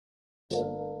When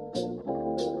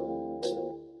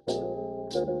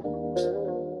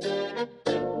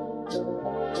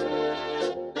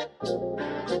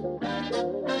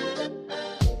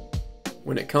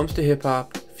it comes to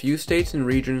hip-hop, few states and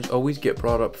regions always get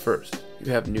brought up first.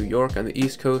 You have New York on the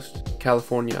East Coast,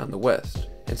 California on the West,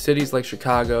 and cities like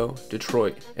Chicago,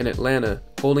 Detroit, and Atlanta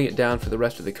holding it down for the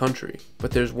rest of the country.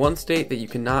 But there's one state that you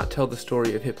cannot tell the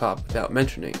story of hip-hop without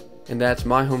mentioning, and that's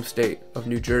my home state of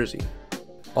New Jersey.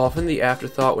 Often the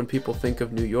afterthought when people think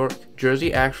of New York,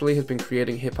 Jersey actually has been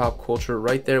creating hip-hop culture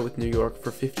right there with New York for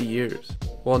 50 years.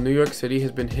 While New York City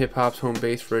has been hip-hop's home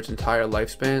base for its entire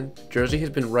lifespan, Jersey has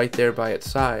been right there by its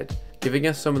side, giving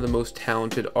us some of the most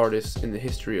talented artists in the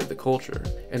history of the culture,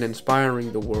 and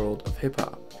inspiring the world of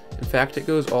hip-hop. In fact, it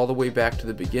goes all the way back to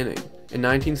the beginning. In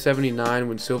 1979,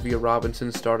 when Sylvia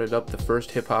Robinson started up the first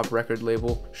hip-hop record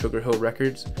label, Sugar Hill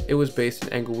Records, it was based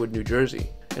in Englewood, New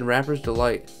Jersey. And Rapper's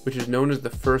Delight, which is known as the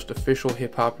first official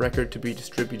hip-hop record to be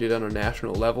distributed on a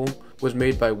national level, was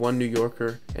made by one New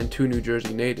Yorker and two New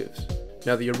Jersey natives.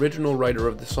 Now, the original writer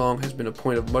of the song has been a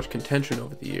point of much contention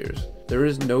over the years. There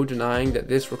is no denying that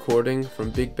this recording from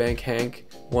Big Bank Hank,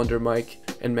 Wonder Mike,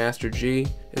 and Master G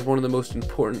is one of the most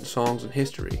important songs in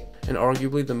history, and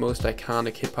arguably the most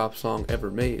iconic hip-hop song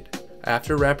ever made.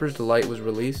 After Rapper's Delight was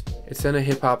released, it sent a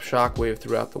hip-hop shockwave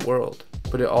throughout the world,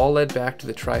 but it all led back to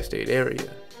the tri-state area.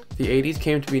 The 80s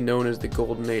came to be known as the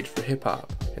golden age for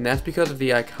hip-hop, and that's because of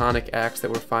the iconic acts that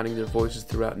were finding their voices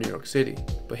throughout New York City.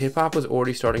 But hip-hop was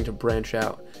already starting to branch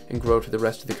out and grow to the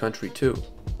rest of the country too.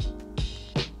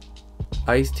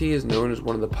 Ice-T is known as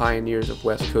one of the pioneers of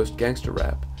West Coast gangster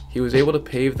rap. He was able to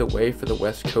pave the way for the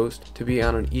West Coast to be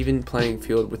on an even playing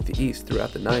field with the East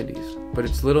throughout the 90s. But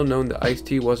it's little known that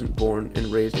Ice-T wasn't born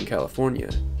and raised in California.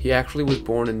 He actually was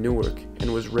born in Newark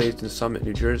and was raised in Summit,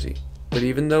 New Jersey. But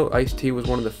even though Ice-T was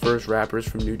one of the first rappers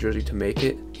from New Jersey to make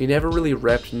it, he never really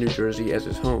repped New Jersey as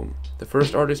his home. The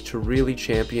first artist to really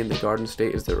champion the Garden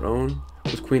State as their own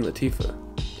was Queen Latifah.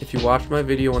 If you watched my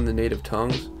video on the native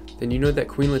tongues, then you know that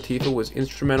Queen Latifah was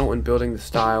instrumental in building the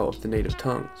style of the native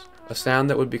tongues, a sound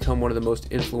that would become one of the most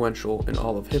influential in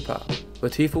all of hip-hop.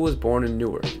 Latifah was born in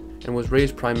Newark and was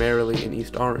raised primarily in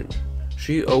East Orange.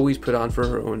 She always put on for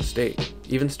her own state,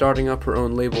 even starting up her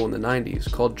own label in the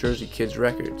 90s called Jersey Kids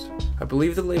Records. I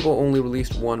believe the label only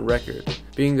released one record,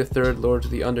 being the third Lords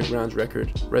of the Underground's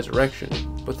record, Resurrection,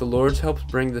 but the Lords helped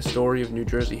bring the story of New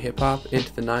Jersey hip-hop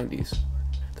into the 90s.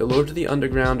 The Lords of the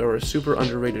Underground are a super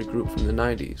underrated group from the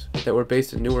 90s that were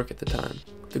based in Newark at the time.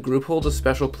 The group holds a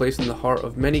special place in the heart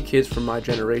of many kids from my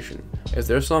generation, as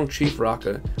their song Chief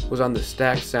Rocka was on the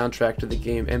Stacked soundtrack to the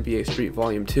game NBA Street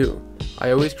Volume 2.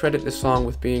 I always credit this song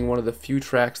with being one of the few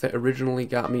tracks that originally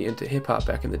got me into hip-hop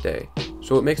back in the day,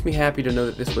 so it makes me happy to know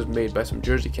that this was made by some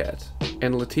Jersey cats.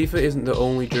 And Latifah isn't the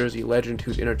only Jersey legend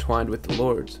who's intertwined with the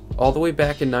Lords. All the way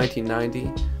back in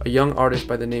 1990, a young artist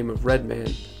by the name of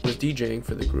Redman was DJing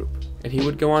for the group, and he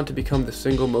would go on to become the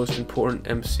single most important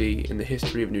MC in the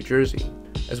history of New Jersey.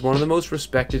 As one of the most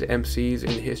respected MCs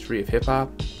in the history of hip-hop,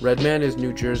 Redman is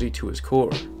New Jersey to his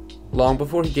core. Long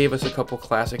before he gave us a couple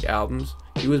classic albums,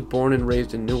 he was born and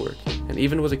raised in Newark, and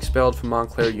even was expelled from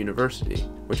Montclair University,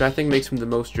 which I think makes him the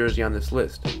most Jersey on this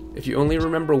list. If you only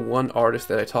remember one artist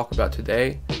that I talk about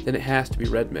today, then it has to be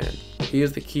Redman. He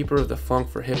is the keeper of the funk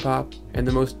for hip-hop, and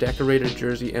the most decorated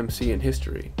Jersey MC in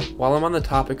history. While I'm on the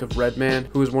topic of Redman,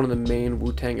 who is one of the main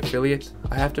Wu-Tang affiliates,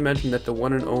 I have to mention that the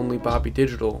one and only Bobby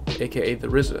Digital, aka The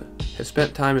RZA, has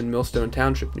spent time in Millstone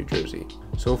Township, New Jersey.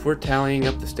 So if we're tallying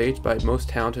up the states by most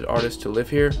talented artists to live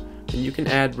here, then you can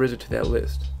add RZA to that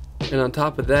list. And on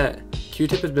top of that,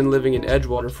 Q-Tip has been living in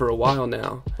Edgewater for a while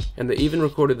now, and they even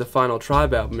recorded the final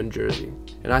Tribe album in Jersey,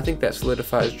 and I think that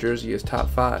solidifies Jersey as top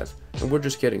 5, and we're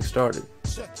just getting started.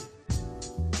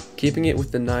 Keeping it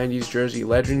with the 90s Jersey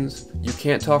legends, you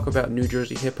can't talk about New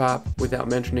Jersey hip-hop without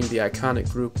mentioning the iconic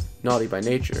group Naughty by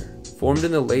Nature. Formed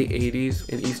in the late 80s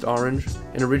in East Orange,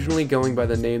 and originally going by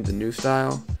the name The New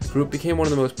Style, the group became one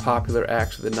of the most popular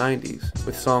acts of the 90s,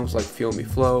 with songs like Feel Me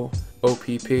Flow,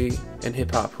 OPP, and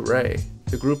Hip Hop Hooray.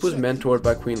 The group was mentored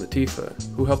by Queen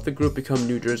Latifah, who helped the group become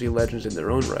New Jersey legends in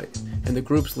their own right, and the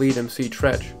group's lead MC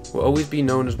Treach will always be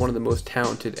known as one of the most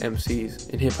talented MCs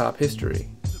in hip-hop history.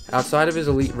 Outside of his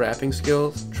elite rapping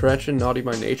skills, Treach and Naughty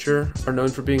by Nature are known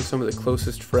for being some of the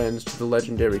closest friends to the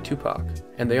legendary Tupac,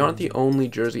 and they aren't the only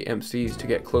Jersey MCs to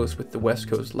get close with the West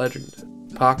Coast legend.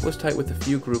 Pac was tight with a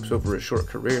few groups over his short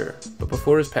career, but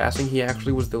before his passing he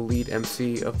actually was the lead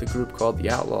MC of the group called The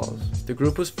Outlaws. The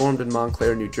group was formed in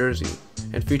Montclair, New Jersey,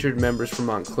 and featured members from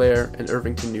Montclair and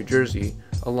Irvington, New Jersey,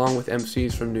 along with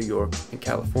MCs from New York and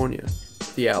California.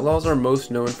 The Outlaws are most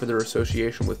known for their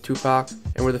association with Tupac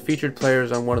and were the featured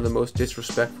players on one of the most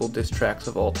disrespectful diss tracks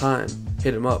of all time,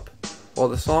 Hit 'Em Up. While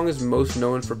the song is most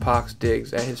known for Pac's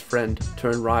digs at his friend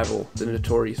turned rival, the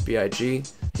Notorious B.I.G.,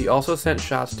 he also sent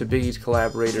shots to Biggie's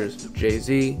collaborators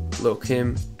Jay-Z, Lil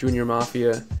Kim, Junior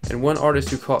Mafia, and one artist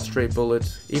who caught stray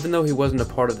bullets even though he wasn't a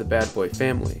part of the Bad Boy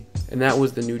family, and that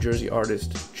was the New Jersey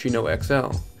artist Chino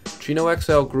XL. Chino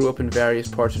XL grew up in various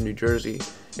parts of New Jersey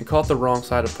and caught the wrong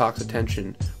side of Pac's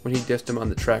attention when he dissed him on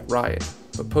the track Riot.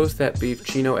 But post that beef,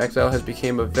 Chino XL has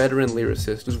become a veteran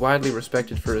lyricist who's widely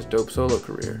respected for his dope solo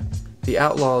career. The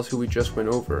Outlaws, who we just went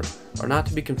over, are not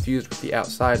to be confused with the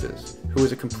Outsiders, who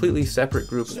is a completely separate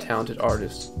group of talented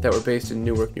artists that were based in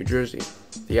Newark, New Jersey.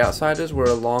 The Outsiders were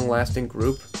a long-lasting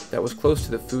group that was close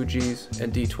to the Fugees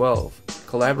and D12,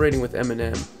 collaborating with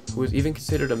Eminem, who was even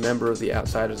considered a member of the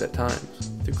Outsiders at times.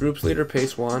 The group's leader,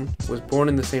 Pace One, was born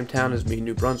in the same town as me,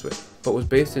 New Brunswick, but was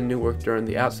based in Newark during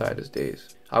the Outsiders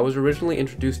days. I was originally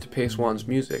introduced to Pace One's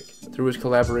music through his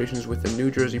collaborations with the New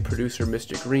Jersey producer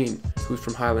Mr. Green, who's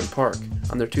from Highland Park,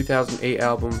 on their 2008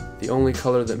 album The Only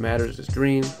Color That Matters Is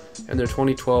Green, and their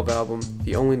 2012 album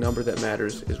The Only Number That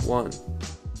Matters Is One.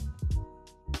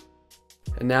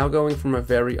 And now going from a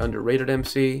very underrated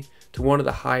MC to one of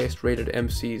the highest rated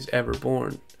MCs ever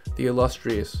born, the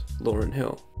illustrious Lauryn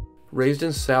Hill. Raised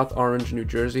in South Orange, New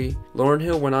Jersey, Lauryn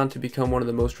Hill went on to become one of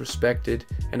the most respected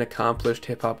and accomplished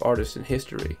hip-hop artists in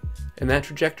history, and that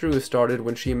trajectory was started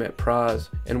when she met Pras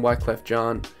and Wyclef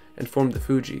Jean and formed the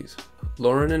Fugees.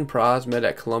 Lauryn and Pras met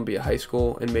at Columbia High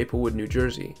School in Maplewood, New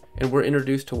Jersey, and were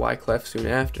introduced to Wyclef soon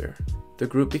after. The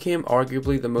group became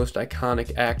arguably the most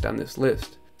iconic act on this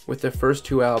list, with their first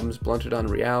two albums Blunted on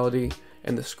Reality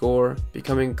and The Score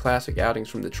becoming classic outings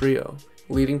from the trio,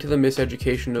 leading to the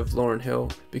miseducation of Lauryn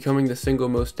Hill becoming the single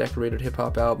most decorated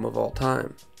hip-hop album of all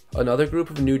time. Another group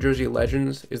of New Jersey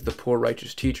legends is the Poor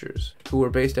Righteous Teachers, who were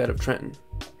based out of Trenton.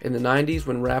 In the 90s,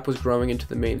 when rap was growing into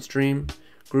the mainstream,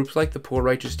 groups like the Poor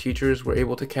Righteous Teachers were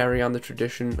able to carry on the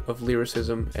tradition of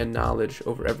lyricism and knowledge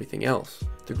over everything else.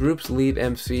 The group's lead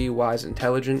MC, Wise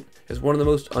Intelligent, is one of the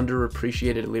most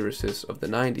underappreciated lyricists of the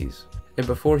 90s. And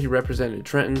before he represented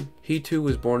Trenton, he too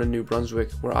was born in New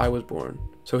Brunswick, where I was born,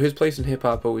 so his place in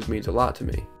hip-hop always means a lot to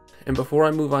me. And before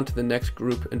I move on to the next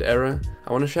group and era,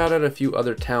 I want to shout out a few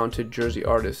other talented Jersey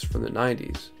artists from the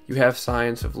 90s. You have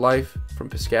Science of Life from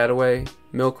Piscataway,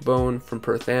 Milkbone from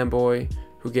Perth Amboy,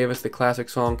 who gave us the classic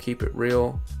song Keep It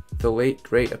Real, the late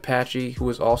great Apache, who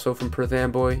was also from Perth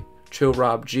Amboy, Chill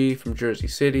Rob G from Jersey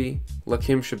City,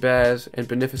 Lakim Shabazz and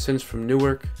Beneficence from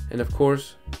Newark, and of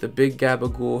course, the big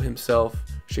gabagool himself,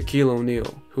 Shaquille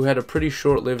O'Neal, who had a pretty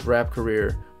short-lived rap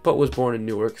career, but was born in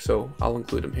Newark, so I'll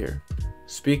include him here.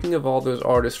 Speaking of all those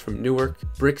artists from Newark,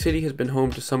 Brick City has been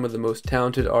home to some of the most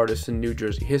talented artists in New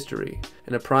Jersey history,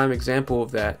 and a prime example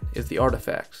of that is the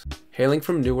Artifacts. Hailing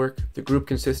from Newark, the group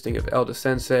consisting of Elda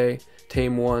Sensei,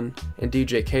 Tame One, and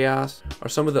DJ Chaos are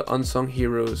some of the unsung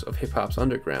heroes of hip-hop's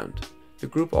underground. The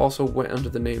group also went under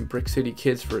the name Brick City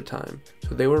Kids for a time,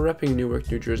 so they were repping Newark,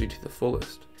 New Jersey to the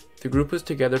fullest. The group was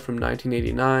together from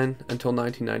 1989 until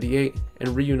 1998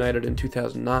 and reunited in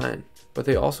 2009, but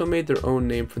they also made their own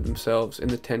name for themselves in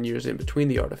the 10 years in between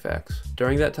the Artifacts.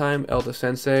 During that time, Elda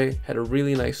Sensei had a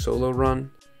really nice solo run,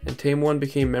 and Tame One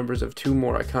became members of two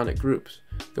more iconic groups,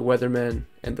 the Weathermen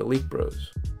and the Leak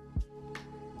Bros.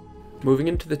 Moving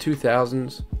into the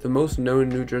 2000s, the most known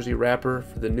New Jersey rapper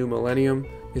for the new millennium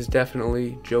is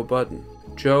definitely Joe Budden.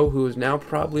 Joe, who is now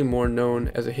probably more known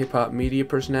as a hip-hop media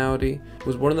personality,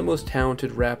 was one of the most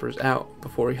talented rappers out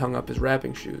before he hung up his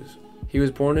rapping shoes. He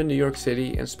was born in New York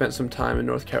City and spent some time in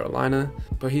North Carolina,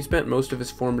 but he spent most of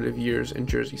his formative years in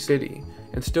Jersey City,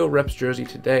 and still reps Jersey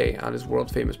today on his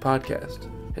world-famous podcast.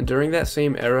 And during that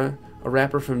same era, a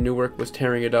rapper from Newark was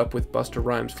tearing it up with Busta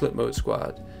Rhymes' Flip Mode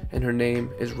Squad, and her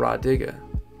name is Rah Digga.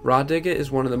 Rah Digga is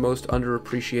one of the most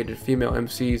underappreciated female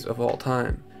MCs of all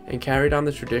time, and carried on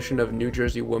the tradition of New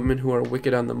Jersey women who are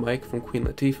wicked on the mic from Queen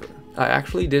Latifah. I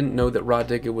actually didn't know that Rah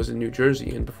Digga was a New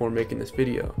Jerseyan before making this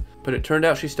video, but it turned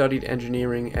out she studied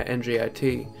engineering at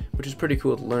NJIT, which is pretty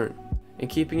cool to learn. And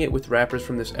keeping it with rappers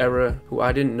from this era who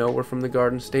I didn't know were from the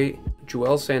Garden State,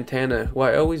 Joel Santana, who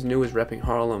I always knew was repping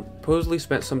Harlem, supposedly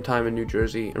spent some time in New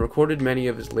Jersey and recorded many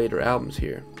of his later albums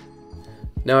here.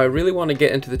 Now I really want to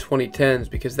get into the 2010s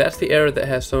because that's the era that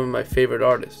has some of my favorite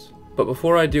artists. But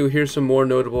before I do, here's some more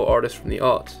notable artists from the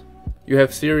aughts. You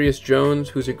have Sirius Jones,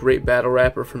 who's a great battle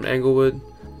rapper from Englewood,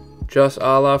 Just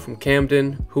Allah from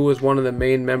Camden, who was one of the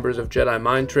main members of Jedi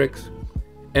Mind Tricks,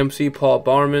 MC Paul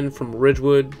Barman from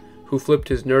Ridgewood, who flipped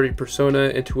his nerdy persona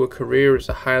into a career as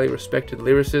a highly respected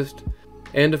lyricist,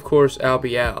 and of course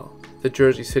Albie Al, the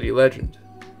Jersey City legend.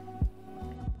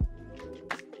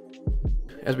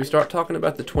 As we start talking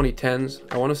about the 2010s,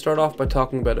 I want to start off by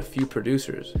talking about a few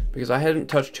producers, because I hadn't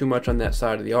touched too much on that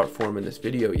side of the art form in this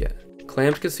video yet.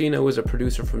 Clams Casino is a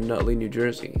producer from Nutley, New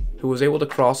Jersey, who was able to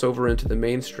cross over into the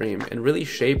mainstream and really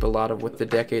shape a lot of what the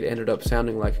decade ended up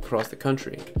sounding like across the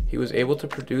country. He was able to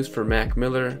produce for Mac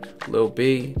Miller, Lil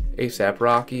B, A$AP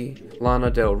Rocky, Lana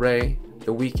Del Rey,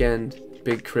 The Weeknd,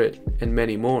 Big Crit, and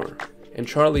many more. And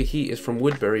Charlie Heat is from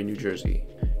Woodbury, New Jersey.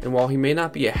 And while he may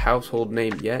not be a household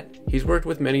name yet, he's worked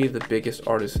with many of the biggest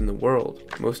artists in the world,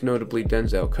 most notably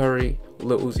Denzel Curry,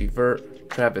 Lil Uzi Vert,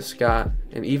 Travis Scott,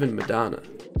 and even Madonna.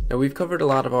 Now we've covered a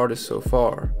lot of artists so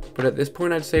far, but at this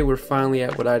point I'd say we're finally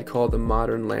at what I'd call the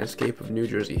modern landscape of New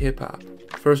Jersey hip-hop.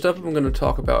 First up, I'm going to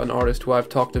talk about an artist who I've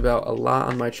talked about a lot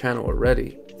on my channel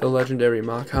already, the legendary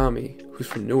Mach-Hommy, who's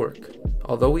from Newark.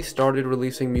 Although he started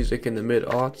releasing music in the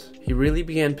mid-aughts, he really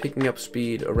began picking up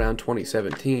speed around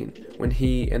 2017, when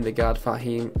he and the God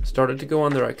Fahim started to go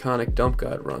on their iconic Dump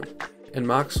God run. And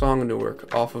Mach's song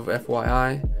Newark, off of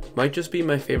FYI, might just be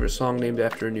my favorite song named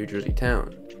after a New Jersey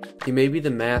town. He may be the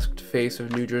masked face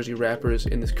of New Jersey rappers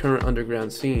in this current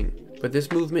underground scene, but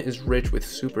this movement is rich with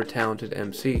super talented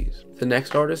MCs. The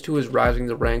next artist who is rising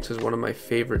the ranks as one of my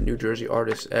favorite New Jersey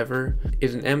artists ever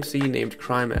is an MC named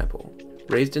Crime Apple.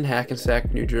 Raised in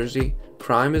Hackensack, New Jersey,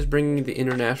 Crime is bringing the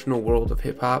international world of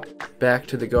hip-hop back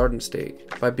to the Garden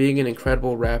State by being an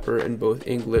incredible rapper in both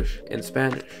English and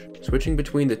Spanish, switching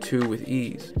between the two with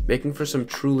ease, making for some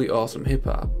truly awesome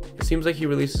hip-hop. It seems like he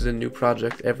releases a new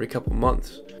project every couple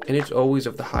months, and it's always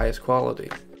of the highest quality.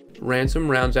 Ransom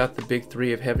rounds out the big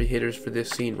three of heavy hitters for this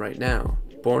scene right now.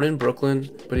 Born in Brooklyn,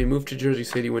 but he moved to Jersey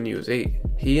City when he was 8.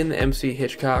 He and the MC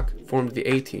Hitchcock formed the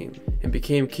A-Team and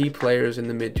became key players in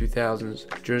the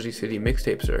mid-2000s Jersey City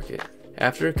mixtape circuit.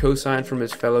 After a co-sign from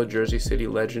his fellow Jersey City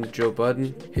legend Joe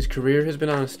Budden, his career has been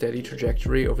on a steady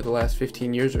trajectory over the last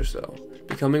 15 years or so,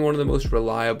 becoming one of the most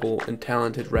reliable and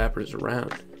talented rappers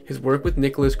around. His work with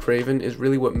Nicholas Craven is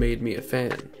really what made me a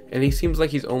fan, and he seems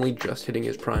like he's only just hitting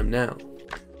his prime now.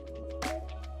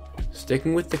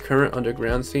 Sticking with the current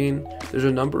underground scene, there's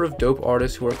a number of dope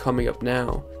artists who are coming up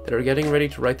now that are getting ready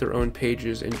to write their own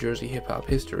pages in Jersey hip-hop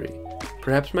history.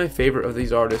 Perhaps my favorite of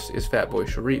these artists is Fatboy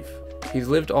Sharif. He's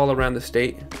lived all around the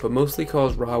state, but mostly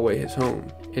calls Rahway his home,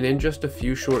 and in just a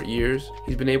few short years,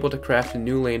 he's been able to craft a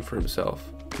new lane for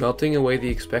himself, melting away the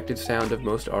expected sound of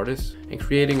most artists and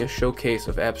creating a showcase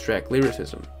of abstract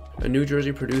lyricism. A New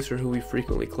Jersey producer who he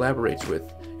frequently collaborates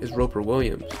with is Roper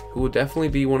Williams, who will definitely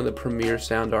be one of the premier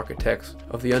sound architects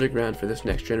of the underground for this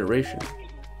next generation.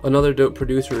 Another dope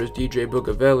producer is DJ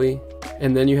Boogavelli,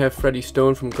 and then you have Freddie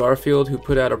Stone from Garfield, who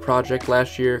put out a project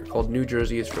last year called New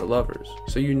Jersey is for Lovers,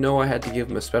 so you know I had to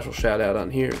give him a special shout out on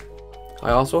here.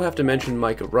 I also have to mention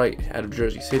Micah Wright out of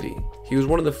Jersey City. He was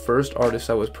one of the first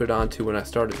artists I was put onto when I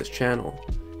started this channel,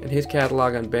 and his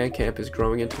catalog on Bandcamp is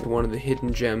growing into one of the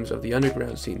hidden gems of the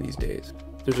underground scene these days.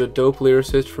 There's a dope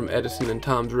lyricist from Edison and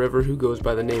Tom's River who goes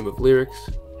by the name of Lyrics,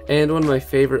 and one of my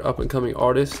favorite up-and-coming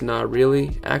artists, Nah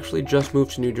Really, actually just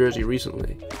moved to New Jersey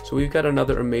recently, so we've got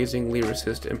another amazing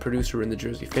lyricist and producer in the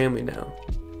Jersey family now.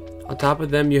 On top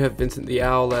of them you have Vincent the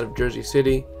Owl out of Jersey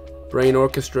City, Brain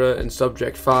Orchestra and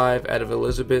Subject 5 out of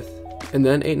Elizabeth, and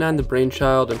then 8ix9ine the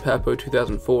Brainchild and Papo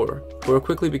 2004, who are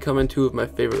quickly becoming two of my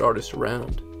favorite artists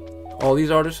around. All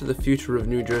these artists are the future of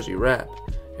New Jersey rap,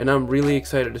 and I'm really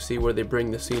excited to see where they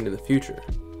bring the scene in the future.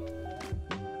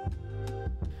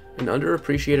 An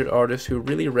underappreciated artist who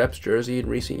really reps Jersey in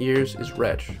recent years is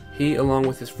Wretch. He, along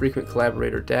with his frequent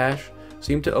collaborator Dash,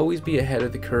 seem to always be ahead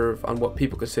of the curve on what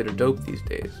people consider dope these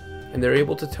days, and they're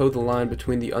able to toe the line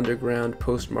between the underground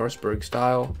post-Marsburg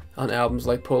style on albums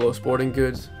like Polo Sporting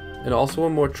Goods, and also a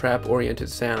more trap-oriented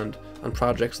sound on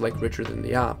projects like Richer Than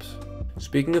the Ops.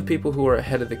 Speaking of people who are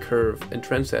ahead of the curve and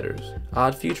trendsetters,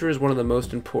 Odd Future is one of the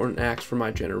most important acts for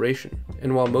my generation,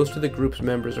 and while most of the group's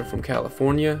members are from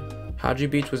California, Haji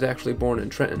Beach was actually born in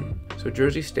Trenton, so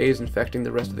Jersey stays infecting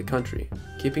the rest of the country.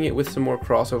 Keeping it with some more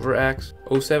crossover acts,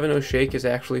 070 Shake is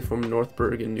actually from North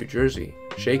Bergen, New Jersey.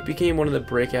 Shake became one of the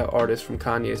breakout artists from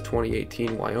Kanye's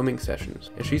 2018 Wyoming sessions,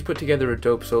 and she's put together a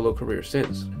dope solo career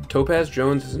since. Topaz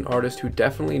Jones is an artist who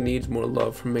definitely needs more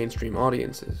love from mainstream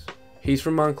audiences. He's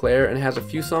from Montclair and has a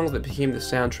few songs that became the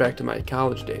soundtrack to my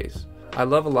college days. I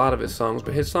love a lot of his songs,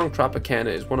 but his song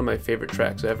Tropicana is one of my favorite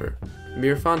tracks ever.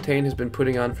 Mir Fontaine has been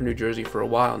putting on for New Jersey for a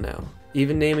while now,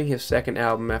 even naming his second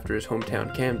album after his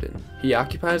hometown Camden. He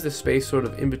occupies the space sort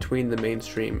of in between the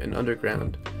mainstream and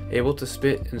underground, able to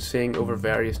spit and sing over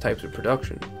various types of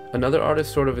production. Another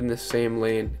artist sort of in this same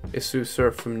lane is Sue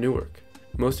Surf from Newark.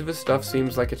 Most of his stuff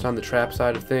seems like it's on the trap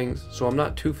side of things, so I'm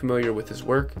not too familiar with his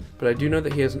work, but I do know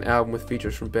that he has an album with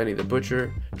features from Benny the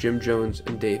Butcher, Jim Jones,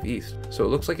 and Dave East, so it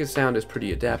looks like his sound is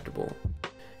pretty adaptable.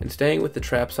 And staying with the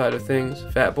trap side of things,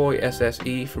 Fatboy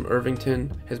SSE from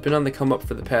Irvington has been on the come up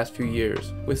for the past few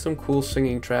years, with some cool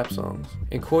singing trap songs,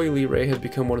 and Coi Leray has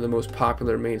become one of the most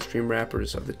popular mainstream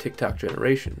rappers of the TikTok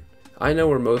generation. I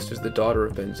know her most as the daughter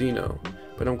of Benzino,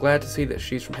 but I'm glad to see that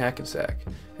she's from Hackensack,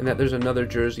 and that there's another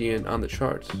Jerseyan on the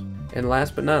charts. And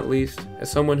last but not least,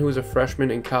 as someone who was a freshman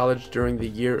in college during the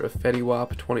year of Fetty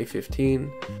Wap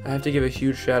 2015, I have to give a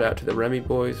huge shout out to the Remy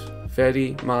boys.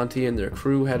 Fetty, Monty, and their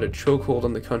crew had a chokehold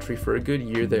on the country for a good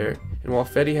year there, and while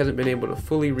Fetty hasn't been able to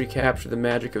fully recapture the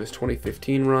magic of his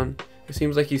 2015 run, it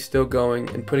seems like he's still going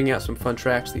and putting out some fun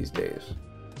tracks these days.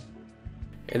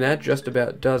 And that just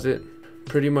about does it.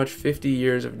 Pretty much 50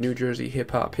 years of New Jersey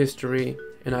hip-hop history,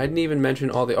 and I didn't even mention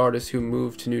all the artists who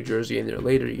moved to New Jersey in their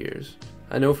later years.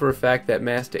 I know for a fact that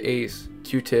Masta Ace,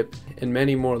 Q-Tip, and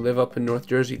many more live up in North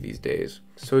Jersey these days,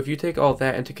 so if you take all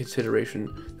that into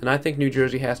consideration, then I think New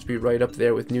Jersey has to be right up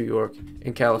there with New York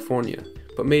and California,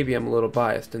 but maybe I'm a little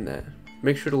biased in that.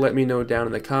 Make sure to let me know down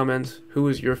in the comments who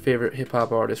is your favorite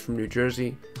hip-hop artist from New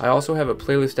Jersey. I also have a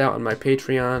playlist out on my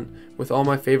Patreon with all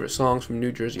my favorite songs from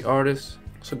New Jersey artists,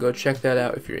 so go check that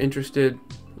out if you're interested.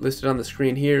 Listed on the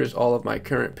screen here is all of my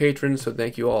current patrons, so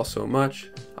thank you all so much.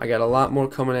 I got a lot more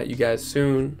coming at you guys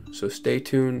soon, so stay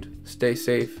tuned, stay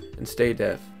safe, and stay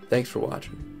deaf. Thanks for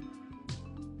watching.